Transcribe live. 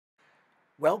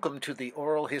Welcome to the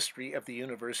Oral History of the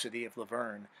University of La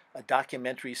Verne, a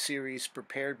documentary series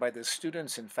prepared by the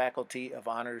students and faculty of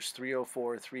Honors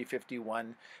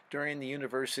 304-351 during the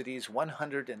university's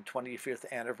 125th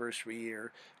anniversary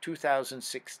year,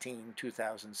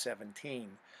 2016-2017.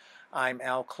 I'm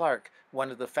Al Clark,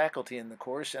 one of the faculty in the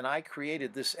course, and I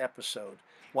created this episode,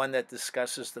 one that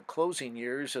discusses the closing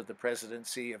years of the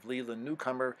presidency of Leland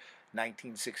Newcomer,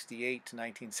 1968 to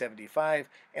 1975,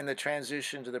 and the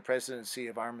transition to the presidency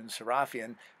of Armin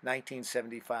Sarafian,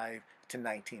 1975 to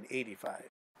 1985.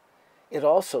 It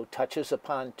also touches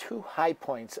upon two high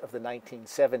points of the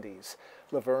 1970s,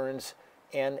 La Verne's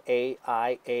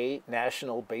NAIA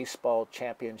National Baseball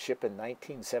Championship in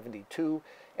 1972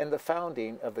 and the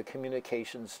founding of the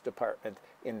Communications Department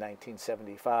in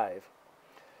 1975.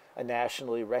 A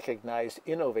nationally recognized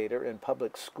innovator in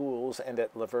public schools and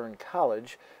at La Verne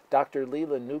College, Dr.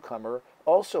 Leland Newcomer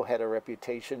also had a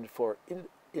reputation for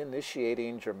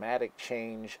initiating dramatic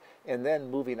change and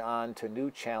then moving on to new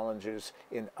challenges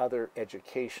in other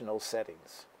educational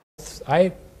settings.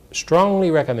 I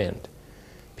strongly recommend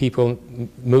people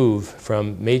move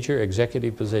from major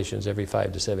executive positions every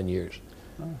 5 to 7 years.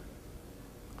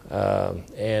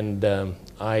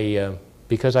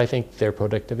 Because I think their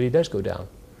productivity does go down.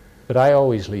 But I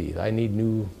always leave. I need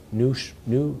new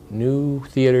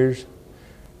theaters,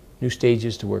 new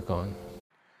stages to work on.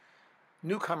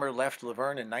 Newcomer left La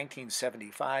Verne in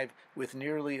 1975 with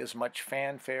nearly as much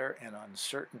fanfare and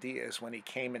uncertainty as when he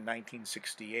came in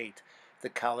 1968. The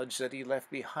college that he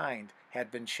left behind had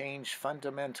been changed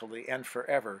fundamentally and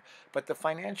forever, but the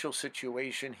financial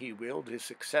situation he willed his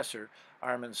successor,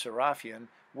 Armin Sarafian,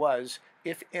 was,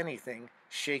 if anything,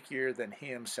 shakier than he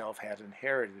himself had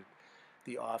inherited.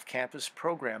 The off-campus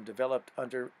program developed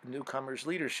under Newcomer's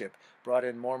leadership brought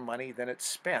in more money than it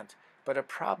spent, but a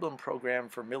problem program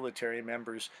for military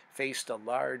members faced a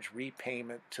large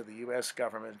repayment to the U.S.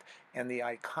 government, and the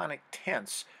iconic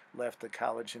tents left the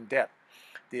college in debt.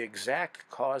 The exact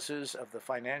causes of the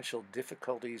financial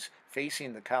difficulties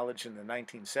facing the college in the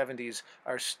 1970s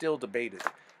are still debated,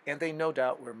 and they no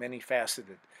doubt were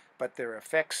many-faceted, but their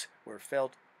effects were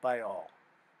felt by all.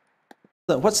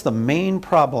 What's the main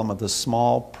problem of the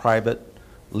small, private,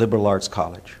 liberal arts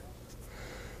college?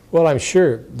 Well, I'm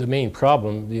sure the main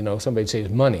problem, somebody'd say is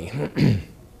money.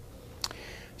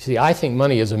 See, I think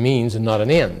money is a means and not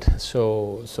an end,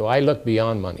 so I look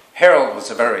beyond money. Harold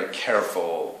was a very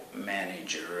careful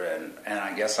manager, and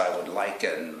I guess I would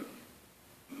liken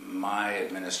my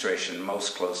administration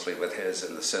most closely with his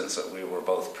in the sense that we were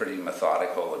both pretty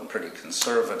methodical and pretty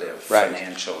conservative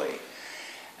financially.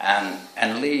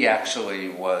 And Lee actually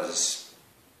was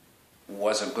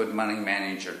a good money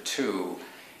manager too.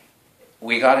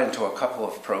 We got into a couple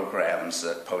of programs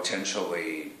that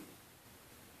potentially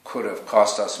could have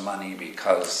cost us money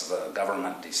because the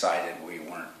government decided we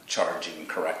weren't charging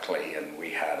correctly, and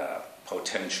we had a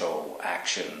potential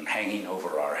action hanging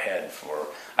over our head for,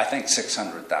 I think,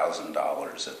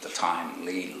 $600,000 at the time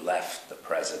Lee left the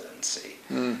presidency,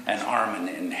 and Armin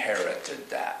inherited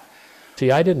that. See,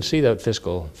 I didn't see that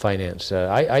fiscal finance.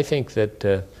 I think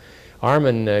that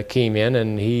Armin came in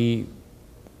and he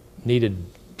needed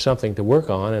something to work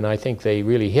on, and I think they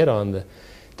really hit on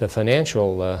the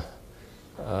financial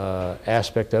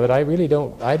aspect of it. I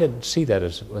didn't see that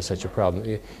as such a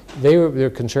problem.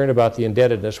 They're concerned about the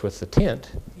indebtedness with the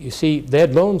tent. You see, they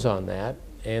had loans on that,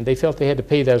 and they felt they had to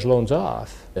pay those loans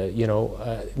off.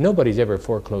 Nobody's ever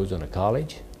foreclosed on a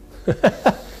college.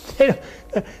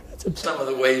 Some of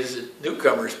the ways that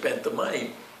Newcomer spent the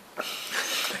money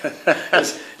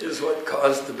is what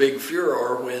caused the big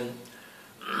furor when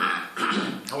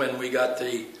we got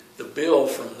the bill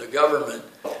from the government.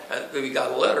 We got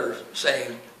a letter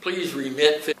saying, please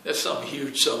remit. That's some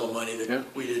huge sum of money that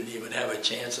we didn't even have a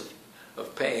chance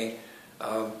of paying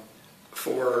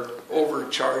for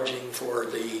overcharging for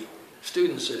the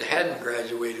students that hadn't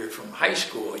graduated from high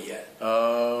school yet.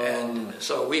 And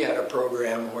so we had a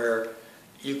program where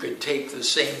you could take the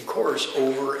same course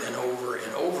over and over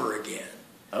and over again.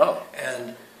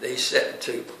 And they said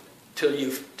till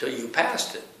you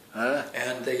passed it.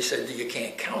 And they said you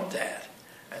can't count that.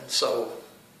 And so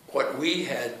what we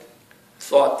had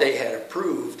thought they had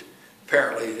approved,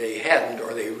 apparently they hadn't,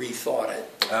 or they rethought it.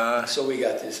 So we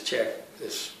got this check,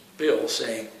 this bill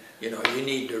saying, you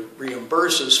need to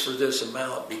reimburse us for this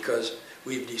amount because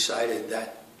we've decided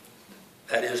that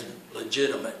isn't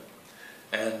legitimate.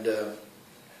 And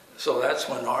so that's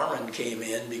when Armin came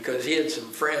in, because he had some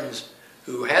friends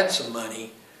who had some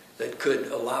money that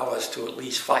could allow us to at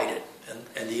least fight it.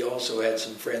 And he also had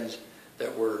some friends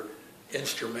that were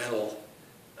instrumental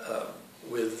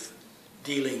with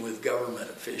dealing with government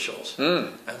officials.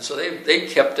 And so they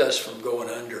kept us from going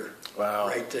under. Wow.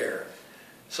 Right there.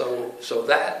 So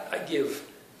that I give,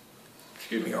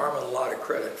 Armin a lot of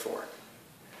credit for.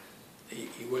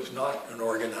 He was not an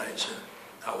organizer,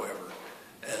 however,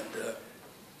 and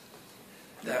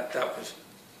that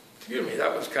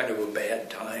was kind of a bad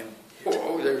time.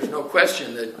 There's no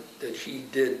question that he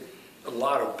did a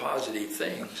lot of positive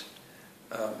things,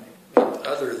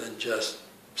 other than just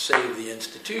save the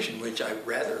institution, which I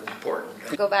rather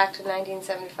important. Go back to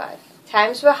 1975.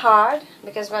 Times were hard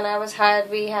because when I was hired,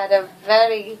 we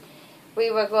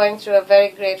were going through a very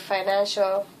great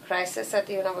financial crisis at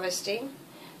the university.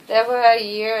 There were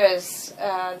years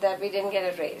that we didn't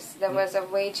get a raise. There was a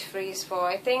wage freeze for,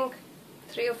 I think,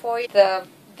 3 or 4 years.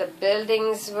 The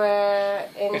buildings were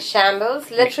in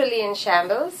shambles, literally in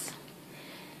shambles.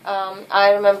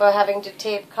 I remember having to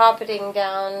tape carpeting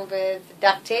down with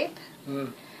duct tape.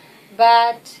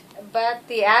 But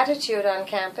the attitude on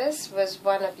campus was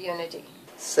one of unity.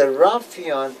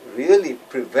 Serafian really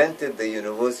prevented the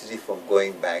university from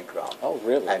going bankrupt. Oh,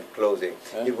 really? And closing.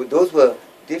 Those were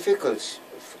difficult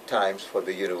times for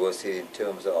the university in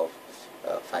terms of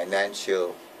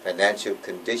financial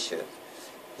condition.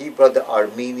 He brought the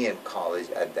Armenian college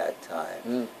at that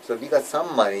time. So we got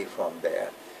some money from there.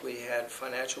 We had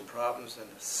financial problems in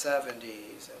the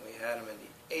 70s, and we had them in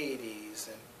the 80s,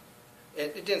 and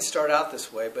it didn't start out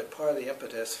this way, but part of the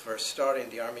impetus for starting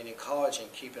the Armenian College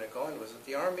and keeping it going was that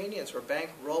the Armenians were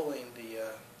bankrolling the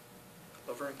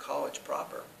Laverne College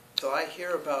proper. So I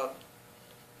hear about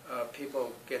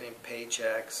people getting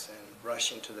paychecks and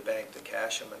rushing to the bank to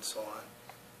cash them and so on.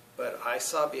 But I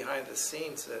saw behind the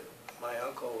scenes that my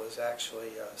uncle was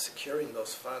actually securing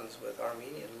those funds with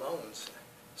Armenian loans.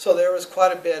 So there was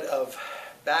quite a bit of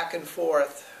back and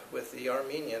forth with the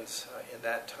Armenians in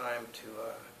that time to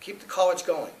keep the college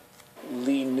going.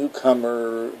 Lee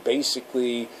Newcomer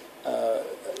basically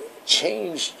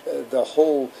changed the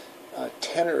whole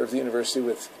tenor of the university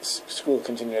with School of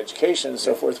Continuing Education and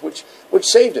so forth, which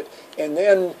saved it. And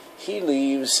then he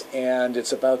leaves, and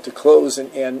it's about to close,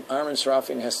 and Armin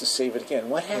Serafian has to save it again.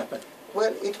 What happened?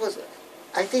 Well, it was,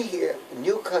 I think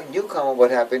Newcomer,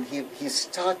 what happened, he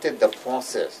started the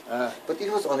process, but it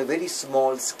was on a very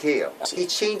small scale. He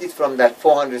changed it from that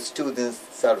 400 students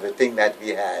sort of a thing that we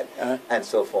had and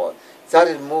so forth.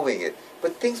 Started moving it.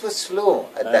 But things were slow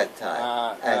at that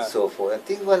time and so forth. And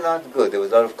things were not good. There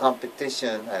was a lot of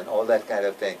competition and all that kind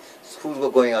of thing. Schools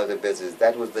were going out of business.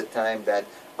 That was the time that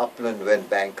Upland went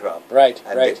bankrupt.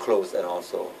 And they closed and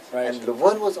also. And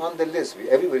Laverne was on the list.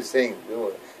 Everybody was saying we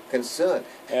were concerned.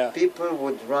 People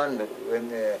would run when,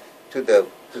 to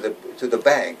the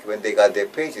bank when they got their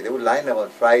paycheck. They would line up on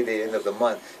Friday, end of the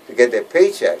month, to get their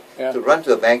paycheck, to run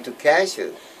to the bank to cash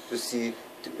it, to see,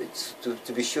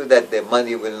 to be sure that their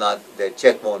money will not, their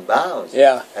check won't bounce,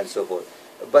 and so forth.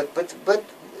 But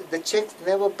the checks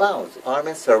never bounced.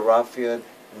 Armin Serafian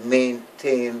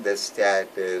maintained the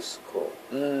status quo.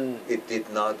 It did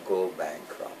not go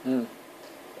bankrupt. And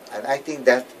I think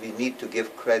that we need to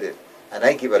give credit, and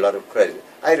I give a lot of credit.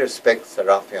 I respect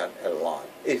Serafian a lot.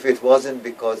 If it wasn't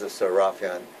because of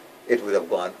Serafian, it would have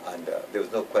gone under. There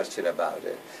was no question about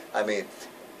it. I mean,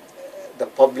 the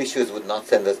publishers would not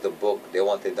send us the book. They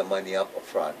wanted the money up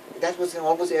front. That was in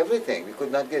almost everything. We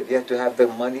could not get. We had to have the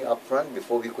money up front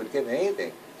before we could get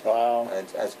anything. Wow. And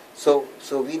so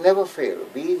we never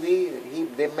failed.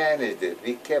 They managed it.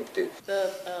 We kept it.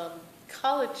 The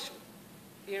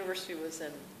university was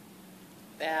in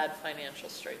bad financial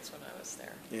straits when I was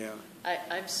there. Yeah.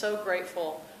 I'm so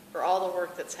grateful for all the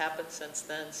work that's happened since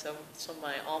then. So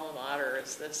my alma mater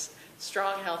is this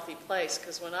strong, healthy place.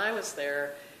 Because when I was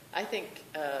there, I think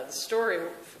the story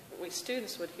we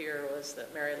students would hear was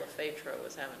that Mary LaFetra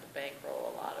was having to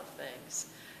bankroll a lot of things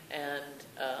and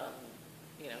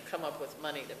come up with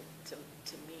money to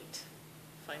meet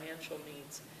financial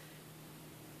needs.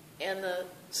 And the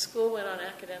school went on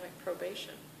academic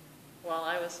probation while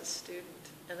I was a student.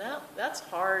 And that's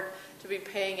hard to be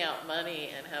paying out money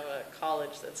and have a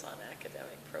college that's on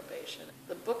academic probation.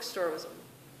 The bookstore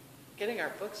getting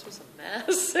our books was a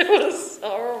mess. It was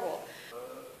horrible.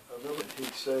 I remember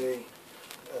he'd say,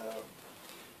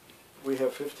 we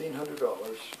have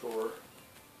 $1,500 for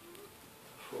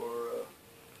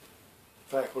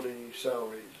faculty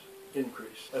salaries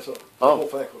increase. That's all, the whole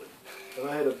faculty. And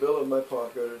I had a bill in my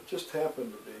pocket. It just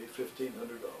happened to be $1,500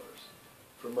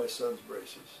 for my son's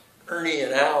braces. Ernie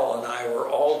and Al and I were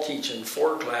all teaching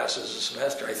 4 classes a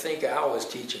semester. I think Al was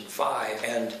teaching 5,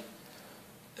 and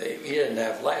he didn't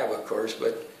have lab, of course,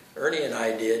 but Ernie and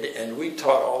I did, and we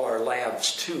taught all our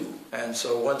labs too. And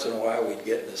so once in a while we'd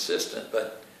get an assistant,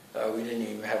 but We didn't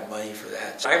even have money for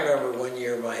that. So I remember one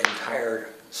year my entire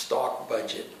stock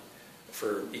budget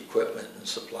for equipment and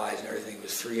supplies and everything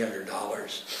was $300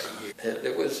 a year.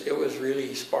 It was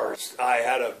really sparse. I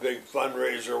had a big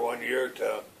fundraiser one year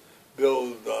to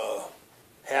build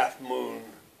Half Moon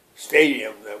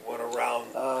Stadium that went around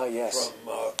yes.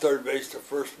 from third base to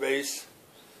first base,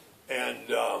 and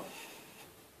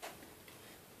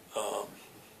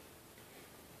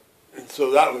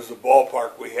so that was the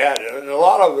ballpark we had, and a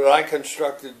lot of it I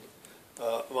constructed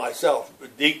myself.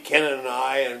 Deke Kennan and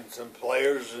I and some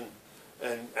players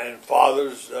and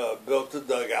fathers built the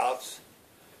dugouts.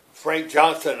 Frank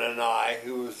Johnson and I,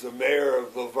 who was the mayor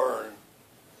of Laverne,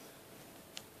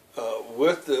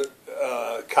 with the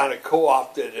kind of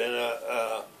co-opted in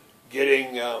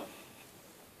getting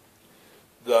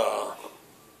the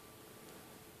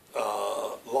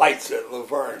lights at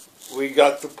Laverne. We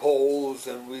got the poles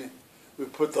and we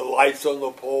put the lights on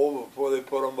the pole before they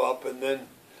put them up, and then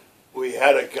we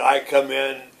had a guy come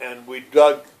in and we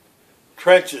dug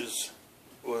trenches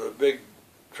with a big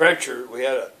trencher. We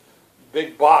had a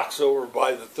big box over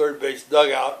by the third base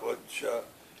dugout which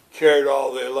carried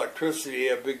all the electricity,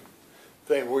 a big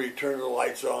thing where you turn the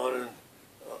lights on and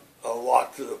a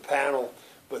lock to the panel.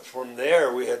 But from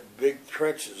there we had big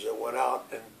trenches that went out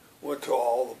and went to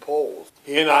all the poles.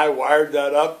 He and I wired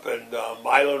that up, and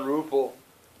Milan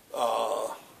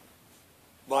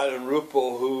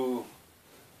Ruppel, who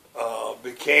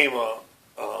became a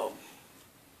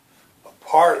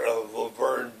part of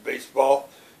Laverne baseball,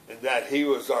 in that he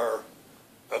was our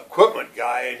equipment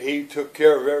guy and he took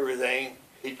care of everything.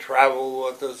 He traveled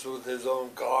with us with his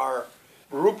own car.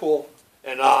 Ruppel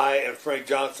and I and Frank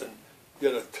Johnson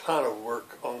did a ton of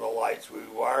work on the lights. We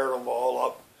wired them all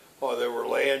up while they were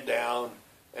laying down,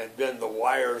 and then the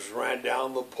wires ran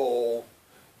down the pole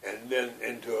and then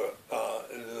into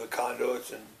the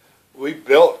conduits, and we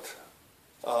built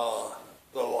the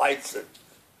lights that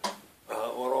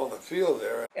went on the field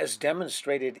there. As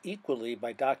demonstrated equally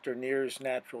by Dr. Neer's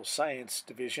Natural Science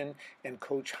Division and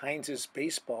Coach Heinz's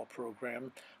baseball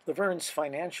program, Laverne's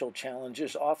financial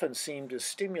challenges often seemed to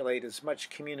stimulate as much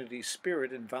community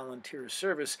spirit and volunteer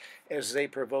service as they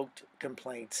provoked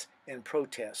complaints and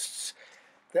protests.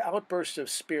 The outburst of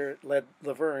spirit led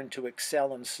Laverne to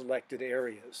excel in selected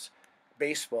areas.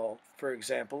 Baseball, for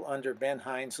example, under Ben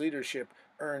Hines' leadership,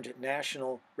 earned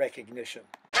national recognition.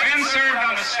 Ben served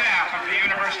on the staff of the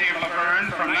University of Laverne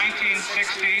from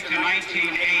 1960 to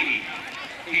 1980.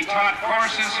 He taught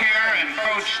courses here and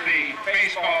coached the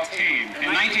baseball team.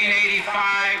 In 1985,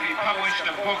 he published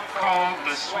a book called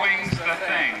The Swing's the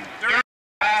Thing. During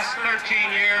the last 13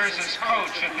 years as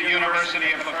coach at the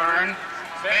University of Laverne,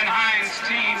 Ben Hines'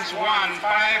 teams won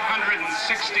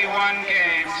 561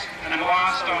 games and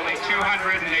lost only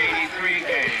 283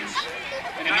 games.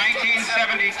 In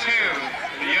 1972,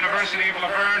 the University of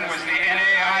Laverne was the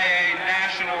NAIA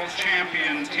National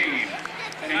Champion team.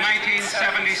 In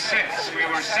 1976, we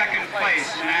were second place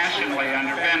nationally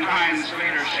under Ben Hines'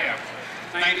 leadership.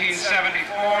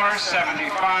 1974, 75,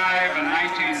 and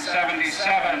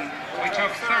 1977, we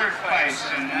took third place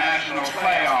in the national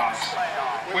playoffs.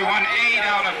 We won 8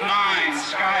 out of 9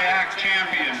 SCIAC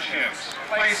championships,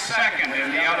 placed second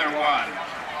in the other one.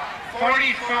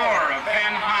 44 of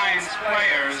Ben Hines'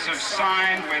 players have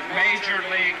signed with Major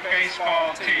League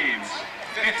Baseball teams.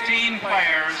 15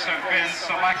 players have been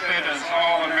selected as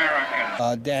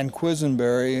All-American. Dan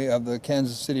Quisenberry of the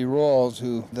Kansas City Royals,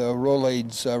 who the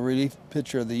Rolaids Relief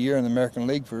Pitcher of the Year in the American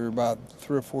League for about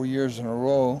 3 or 4 years in a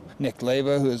row. Nick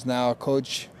Leva, who is now a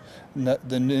coach,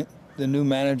 the new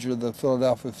manager of the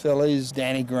Philadelphia Phillies.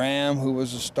 Danny Graham, who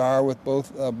was a star with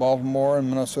both Baltimore and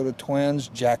Minnesota Twins.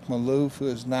 Jack Maloof, who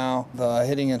is now the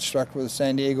hitting instructor with the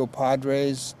San Diego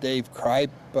Padres. Dave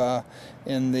Kripe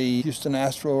in the Houston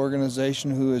Astro organization,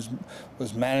 who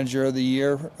was manager of the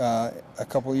year a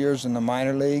couple years in the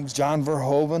minor leagues. John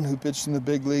Verhoeven, who pitched in the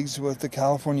big leagues with the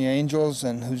California Angels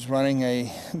and who's running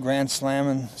a Grand Slam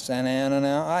in Santa Ana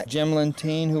now. Jim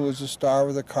Lentine, who was a star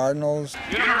with the Cardinals.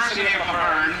 University of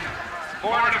Laverne,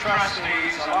 Board of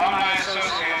Trustees, Alumni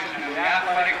Association, and the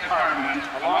Athletic Department,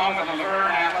 along with the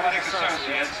Laverne Athletic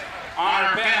Associates,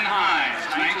 honor Ben Hines,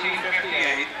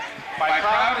 1958, by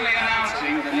proudly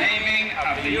announcing the naming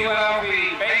of the ULV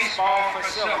baseball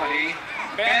facility,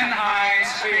 Ben Hines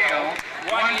Field,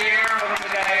 1 year from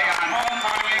today on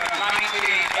homecoming of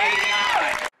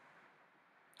 1989.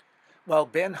 While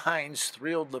Ben Hines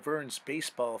thrilled Laverne's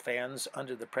baseball fans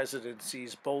under the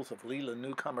presidencies both of Leland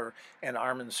Newcomer and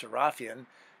Armin Sarafian,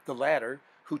 the latter,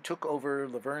 who took over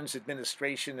Laverne's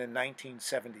administration in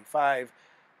 1975,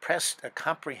 pressed a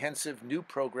comprehensive new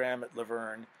program at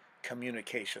Laverne,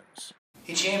 Communications.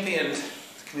 He championed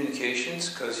communications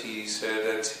because he said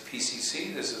at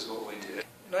PCC this is what we did.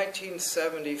 In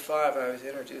 1975, I was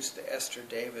introduced to Esther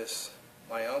Davis.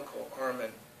 My uncle,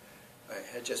 Armin,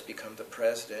 had just become the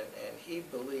president, and he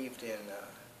believed in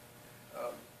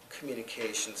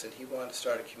communications, and he wanted to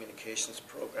start a communications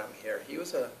program here. He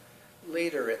was a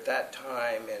leader at that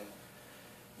time in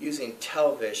using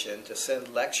television to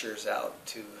send lectures out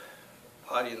to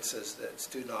audiences,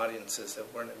 student audiences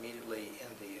that weren't immediately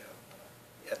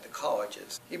at the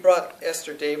colleges. He brought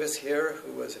Esther Davis here,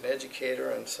 who was an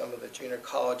educator in some of the junior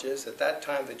colleges. At that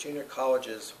time, the junior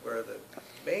colleges were the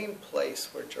main place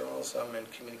where journalism and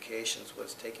communications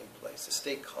was taking place. The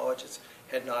state colleges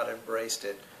had not embraced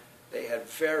it. They had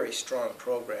very strong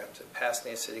programs at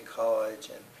Pasadena City College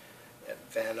and at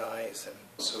Van Nuys.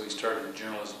 So he started a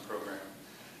journalism program,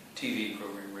 TV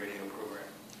program, radio program,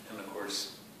 and of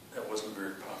course that wasn't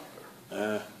very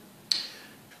popular.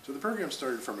 So the program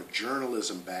started from a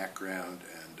journalism background,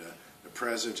 and the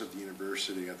president of the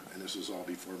university, and this was all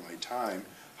before my time,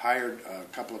 hired a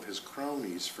couple of his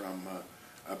cronies from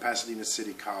Pasadena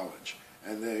City College,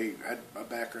 and they had a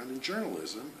background in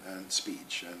journalism and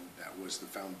speech, and that was the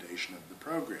foundation of the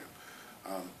program.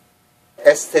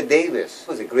 Esther Davis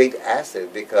was a great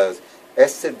asset because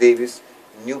Esther Davis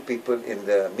knew people in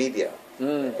the media.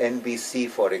 NBC,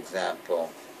 for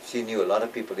example. She knew a lot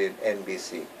of people in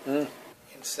NBC. In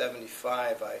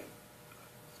 75, I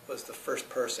was the first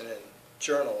person in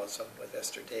journalism with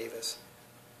Esther Davis.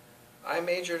 I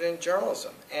majored in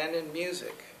journalism and in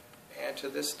music, and to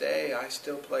this day I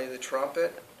still play the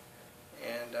trumpet,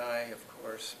 and I, of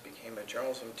course, became a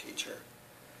journalism teacher.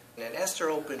 And Esther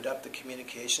opened up the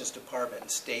communications department in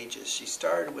stages. She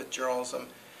started with journalism.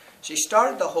 She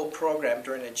started the whole program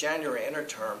during the January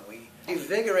interterm. We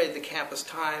invigorated the Campus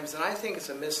Times, and I think it's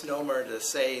a misnomer to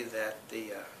say that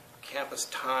the Campus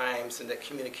Times and that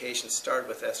communications started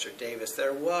with Esther Davis.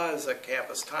 There was a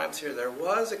Campus Times here. There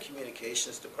was a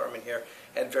communications department here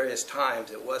at various times.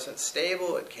 It wasn't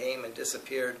stable. It came and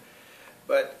disappeared.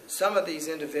 But some of these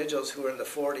individuals who were in the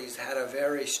 40s had a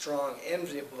very strong,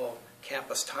 enviable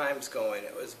Campus Times going.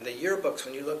 It was the yearbooks,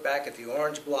 when you look back at the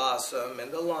Orange Blossom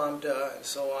and the Lambda and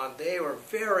so on, they were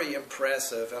very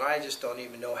impressive, and I just don't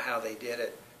even know how they did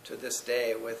it to this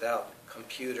day without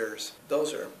computers.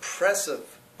 Those are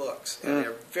impressive books, and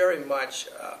they're very much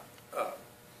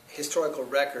historical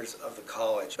records of the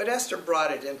college. But Esther brought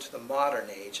it into the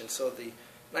modern age, and so the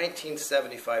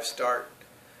 1975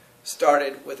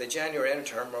 started with a January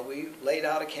interterm where we laid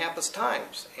out a Campus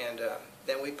Times, and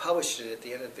then we published it at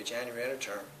the end of the January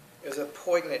interterm. It was a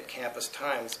poignant Campus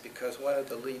Times because one of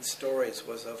the lead stories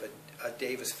was of a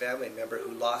Davis family member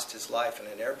who lost his life in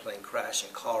an airplane crash in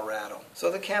Colorado.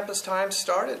 So the Campus Times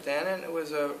started then, and it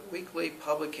was a weekly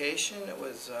publication. It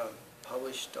was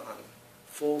published on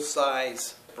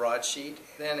full-size broadsheet.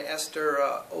 Then Esther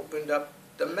opened up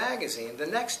the magazine the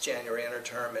next January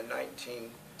interterm in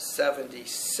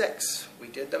 1976. We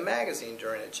did the magazine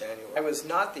during it January. I was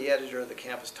not the editor of the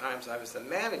Campus Times. I was the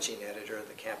managing editor of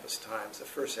the Campus Times. The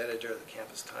first editor of the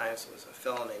Campus Times was a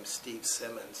fellow named Steve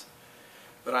Simmons.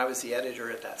 But I was the editor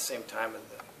at that same time of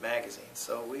the magazine.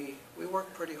 So we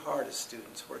worked pretty hard as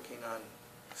students, working on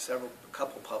a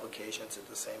couple publications at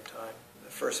the same time. The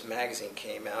first magazine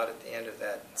came out at the end of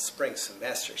that spring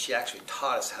semester. She actually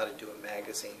taught us how to do a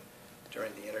magazine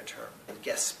during the interterm. And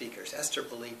guest speakers. Esther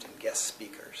believed in guest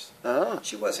speakers.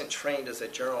 She wasn't trained as a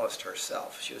journalist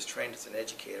herself. She was trained as an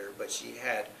educator, but she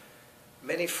had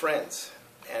many friends,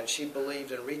 and she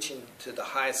believed in reaching to the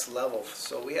highest level.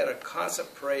 So we had a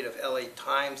constant parade of LA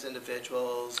Times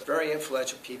individuals, very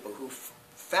influential people who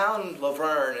found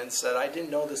Laverne and said, I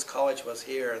didn't know this college was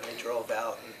here, and they drove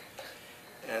out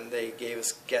and they gave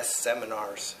us guest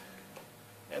seminars.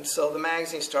 And so the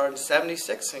magazine started in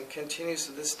 76 and continues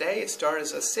to this day. It started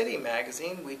as a city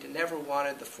magazine. We never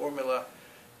wanted the formula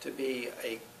to be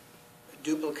a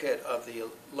duplicate of the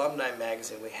alumni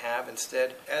magazine we have.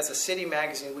 Instead, as a city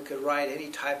magazine, we could write any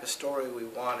type of story we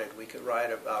wanted. We could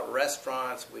write about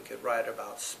restaurants, we could write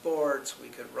about sports, we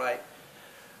could write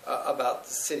about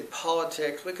the city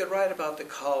politics, we could write about the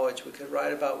college, we could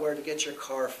write about where to get your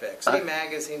car fixed. City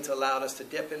magazines allowed us to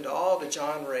dip into all the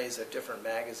genres of different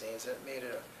magazines, and it made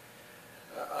it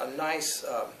a nice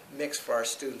mix for our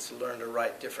students to learn to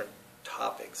write different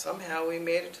topics. Somehow we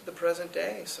made it to the present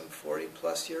day, some 40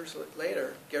 plus years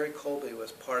later. Gary Colby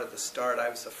was part of the start. I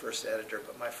was the first editor,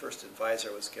 but my first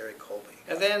advisor was Gary Colby.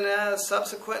 And then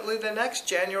subsequently the next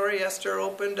January, Esther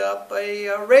opened up a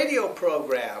radio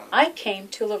program. I came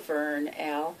to Laverne,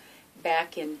 Al,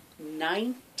 back in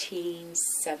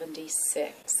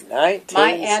 1976. My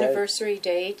anniversary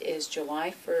date is July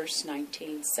 1st,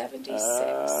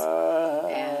 1976.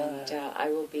 And I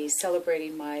will be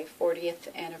celebrating my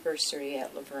 40th anniversary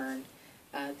at Laverne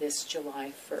this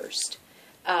July 1st.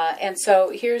 And so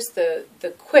here's the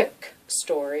quick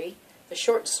story, the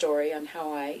short story on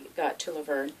how I got to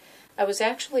Laverne. I was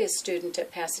actually a student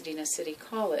at Pasadena City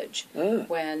College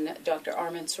when Dr.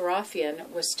 Armin Sarafian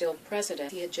was still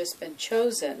president. He had just been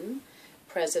chosen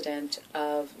president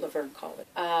of Laverne College.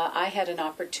 I had an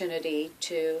opportunity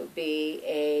to be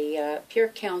a peer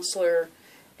counselor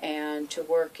and to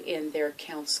work in their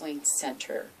counseling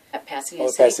center at Pasadena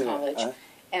City College,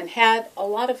 and had a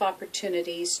lot of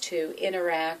opportunities to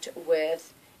interact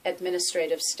with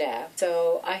administrative staff.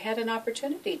 So I had an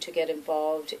opportunity to get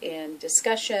involved in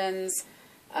discussions,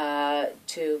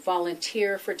 to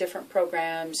volunteer for different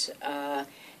programs,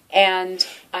 and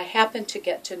I happened to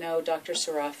get to know Dr.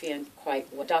 Sarafian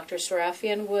quite well. Dr.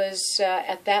 Sarafian was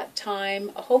at that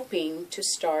time hoping to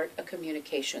start a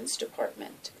communications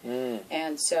department.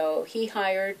 And so he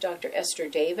hired Dr. Esther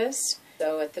Davis.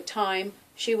 So at the time,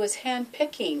 she was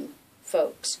handpicking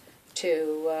folks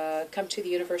to come to the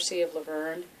University of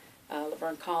Laverne,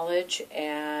 Laverne College,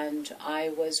 and I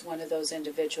was one of those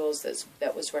individuals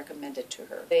that was recommended to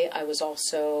her. I was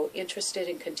also interested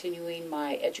in continuing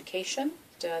my education.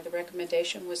 The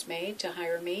recommendation was made to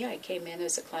hire me. I came in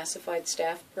as a classified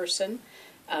staff person,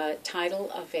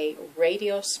 title of a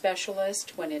radio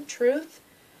specialist, when in truth,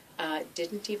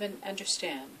 didn't even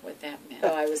understand what that meant.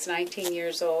 So I was 19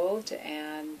 years old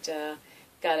and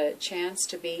got a chance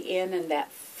to be in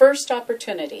that first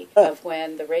opportunity of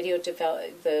when the radio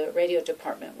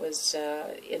department was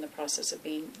in the process of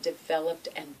being developed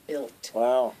and built.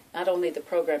 Wow. Not only the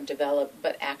program developed,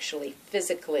 but actually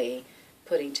physically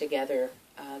putting together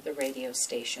the radio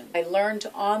station. I learned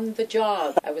on the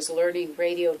job. I was learning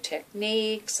radio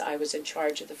techniques. I was in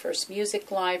charge of the first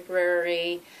music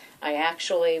library. I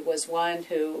actually was one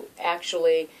who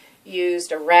actually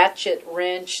used a ratchet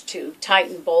wrench to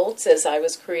tighten bolts as I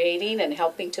was creating and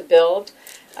helping to build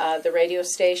the radio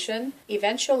station.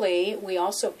 Eventually, we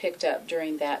also picked up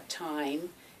during that time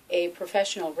a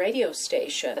professional radio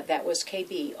station that was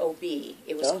KBOB.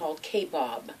 It was called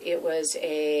KBOB. It was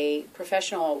a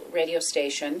professional radio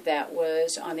station that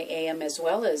was on the AM as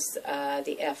well as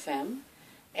the FM.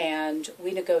 And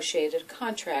we negotiated a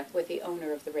contract with the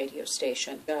owner of the radio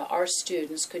station. Our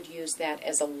students could use that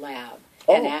as a lab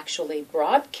and actually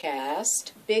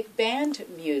broadcast big band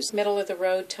music,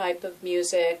 middle-of-the-road type of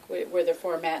music were the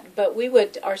format. But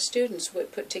our students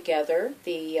would put together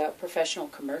the professional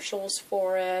commercials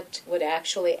for it, would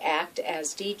actually act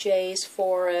as DJs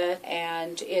for it,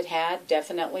 and it had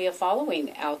definitely a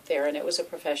following out there, and it was a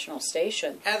professional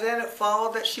station. And then it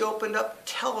followed that she opened up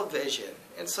television.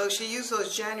 And so she used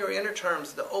those January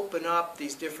interterms to open up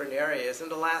these different areas, and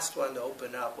the last one to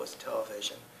open up was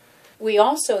television. We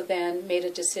also then made a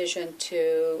decision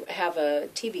to have a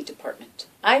TV department.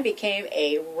 I became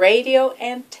a radio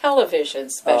and television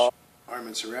specialist.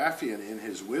 Armin Sarafian, in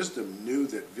his wisdom, knew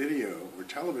that video or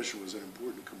television was an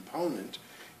important component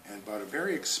and bought a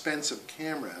very expensive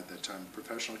camera at that time, a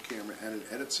professional camera and an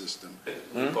edit system.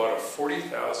 We bought a $40,000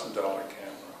 camera.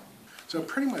 So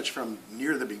pretty much from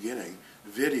near the beginning,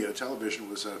 video,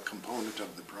 television was a component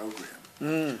of the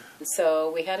program.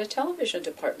 So we had a television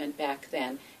department back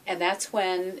then, and that's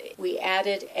when we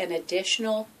added an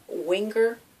additional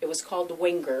winger, it was called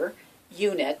winger,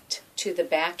 unit to the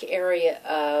back area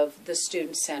of the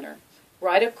student center,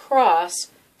 right across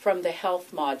from the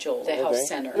health module, the health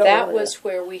center. That was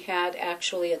where we had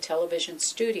actually a television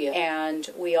studio, and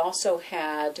we also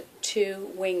had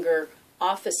 2 winger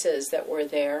offices that were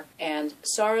there, and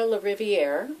Sarah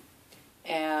LaRiviere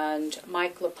and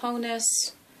Mike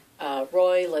Laponis,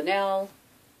 Roy Linnell,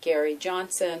 Gary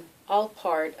Johnson, all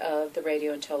part of the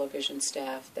radio and television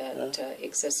staff that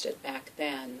existed back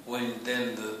then. When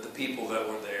then the people that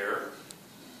were there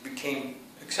became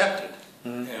accepted,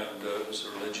 and it was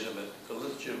a legitimate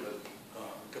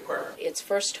department. Its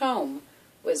first home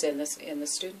was in the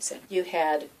student center. You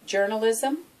had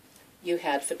journalism, you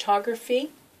had photography,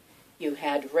 you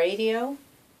had radio,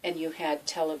 and you had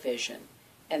television.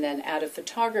 And then out of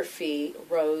photography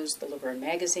rose the Laverne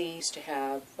magazine, used to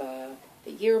have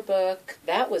the yearbook.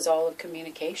 That was all of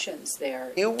communications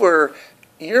there. You were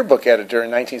yearbook editor in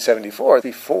 1974,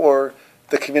 before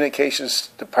the communications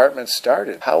department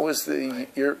started. How was the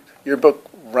yearbook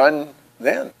run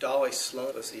then? Dolly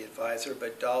Sloan was the advisor,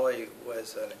 but Dolly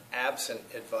was an absent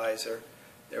advisor.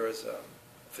 There was a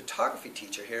photography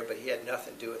teacher here, but he had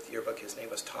nothing to do with the yearbook. His name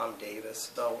was Tom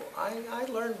Davis. So I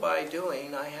learned by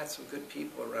doing. I had some good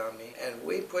people around me, and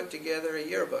we put together a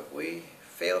yearbook. We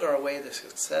failed our way to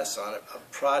success on it, a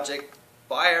project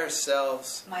by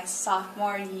ourselves. My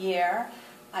sophomore year,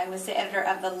 I was the editor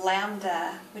of the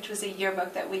Lambda, which was a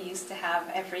yearbook that we used to have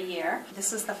every year.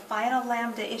 This was the final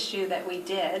Lambda issue that we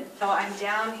did. So I'm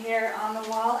down here on the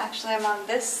wall. Actually, I'm on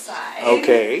this side.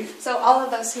 Okay. So all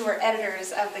of us who were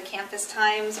editors of the Campus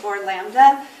Times or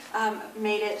Lambda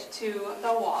made it to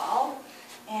the wall.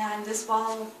 And this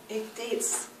wall, it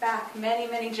dates back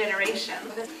many, many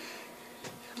generations.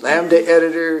 Lambda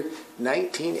editor,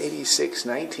 1986,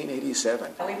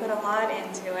 1987. We put a lot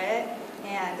into it,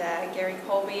 and Gary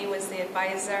Colby was the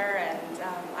advisor, and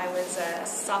I was a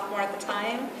sophomore at the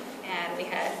time, and we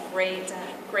had great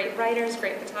writers,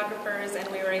 great photographers, and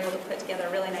we were able to put together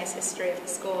a really nice history of the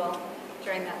school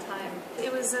during that time.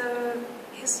 It was a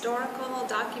historical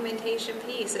documentation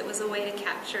piece. It was a way to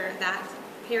capture that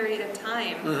period of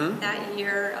time, that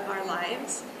year of our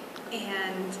lives,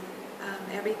 and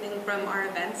everything from our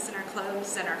events and our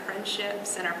clubs and our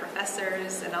friendships and our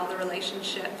professors and all the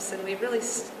relationships, and we really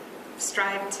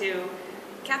strived to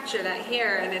capture that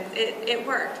here, and it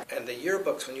worked. And the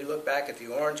yearbooks, when you look back at the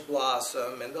Orange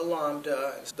Blossom and the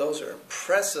Lambda, those are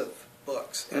impressive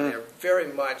books, and they're very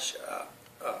much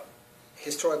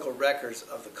historical records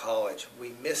of the college.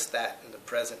 We miss that in the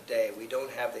present day. We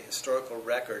don't have the historical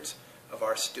records of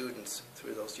our students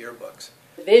through those yearbooks.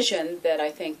 The vision that I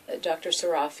think Dr.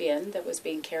 Serafian, that was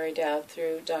being carried out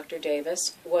through Dr.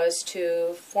 Davis, was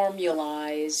to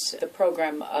formalize the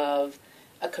program of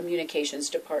a communications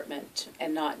department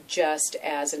and not just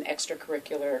as an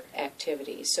extracurricular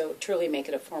activity. So truly make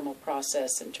it a formal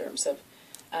process in terms of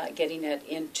getting it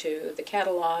into the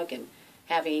catalog and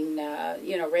having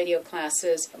radio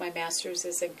classes. My master's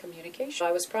is in communication.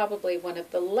 I was probably one of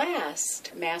the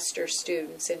last master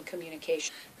students in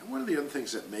communication. And one of the other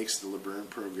things that makes the Laverne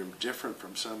program different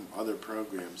from some other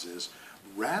programs is,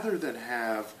 rather than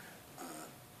have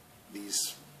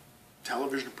these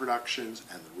television productions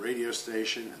and the radio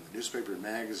station and the newspaper and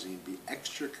magazine be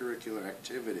extracurricular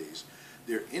activities,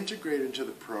 they're integrated into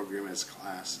the program as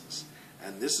classes.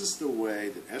 And this is the way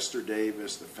that Esther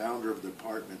Davis, the founder of the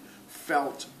department,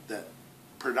 felt that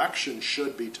production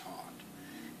should be taught.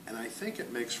 And I think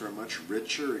it makes for a much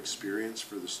richer experience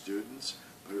for the students,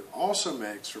 but it also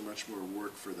makes for much more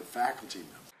work for the faculty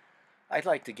members. I'd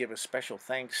like to give a special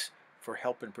thanks for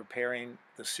help in preparing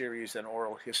the series on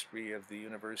oral history of the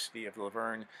University of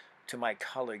Laverne to my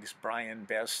colleagues Brian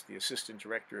Best, the Assistant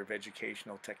Director of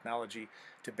Educational Technology,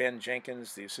 to Ben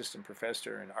Jenkins, the Assistant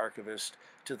Professor and Archivist,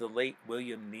 to the late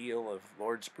William Neal of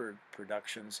Lordsburg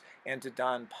Productions, and to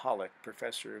Don Pollock,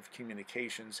 Professor of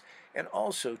Communications, and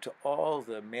also to all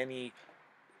the many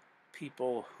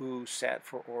people who sat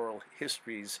for oral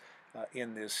histories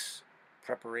in this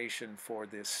preparation for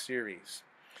this series.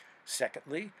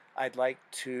 Secondly, I'd like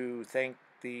to thank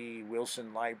the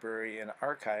Wilson Library and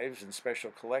Archives and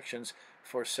Special Collections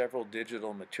for several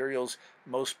digital materials,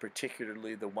 most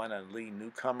particularly the one on Lee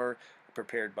Newcomer,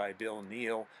 prepared by Bill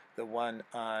Neal, the one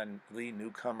on Lee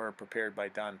Newcomer, prepared by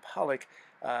Don Pollock,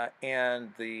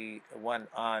 and the one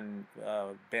on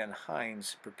Ben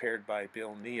Hines, prepared by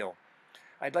Bill Neal.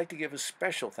 I'd like to give a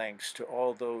special thanks to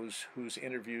all those whose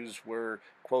interviews were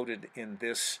quoted in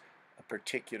this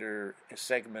particular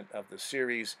segment of the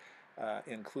series,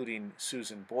 including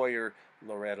Susan Boyer,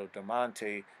 Loretto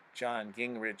Damonte, John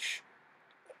Gingrich,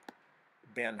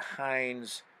 Ben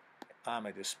Hines,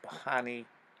 Amadis Bahani,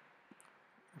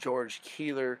 George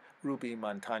Keeler, Ruby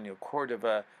Montano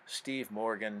Cordova, Steve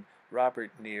Morgan,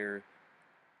 Robert Neer,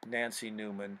 Nancy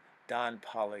Newman, Don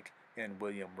Pollock, and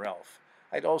William Ralph.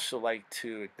 I'd also like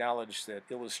to acknowledge that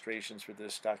illustrations for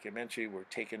this documentary were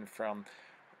taken from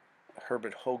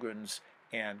Herbert Hogan's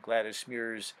and Gladys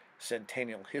Muir's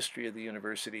Centennial History of the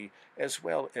University, as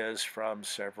well as from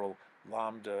several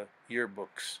Lambda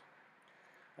yearbooks.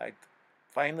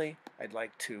 Finally, I'd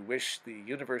like to wish the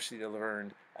University of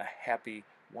Laverne a happy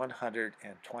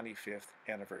 125th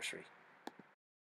anniversary.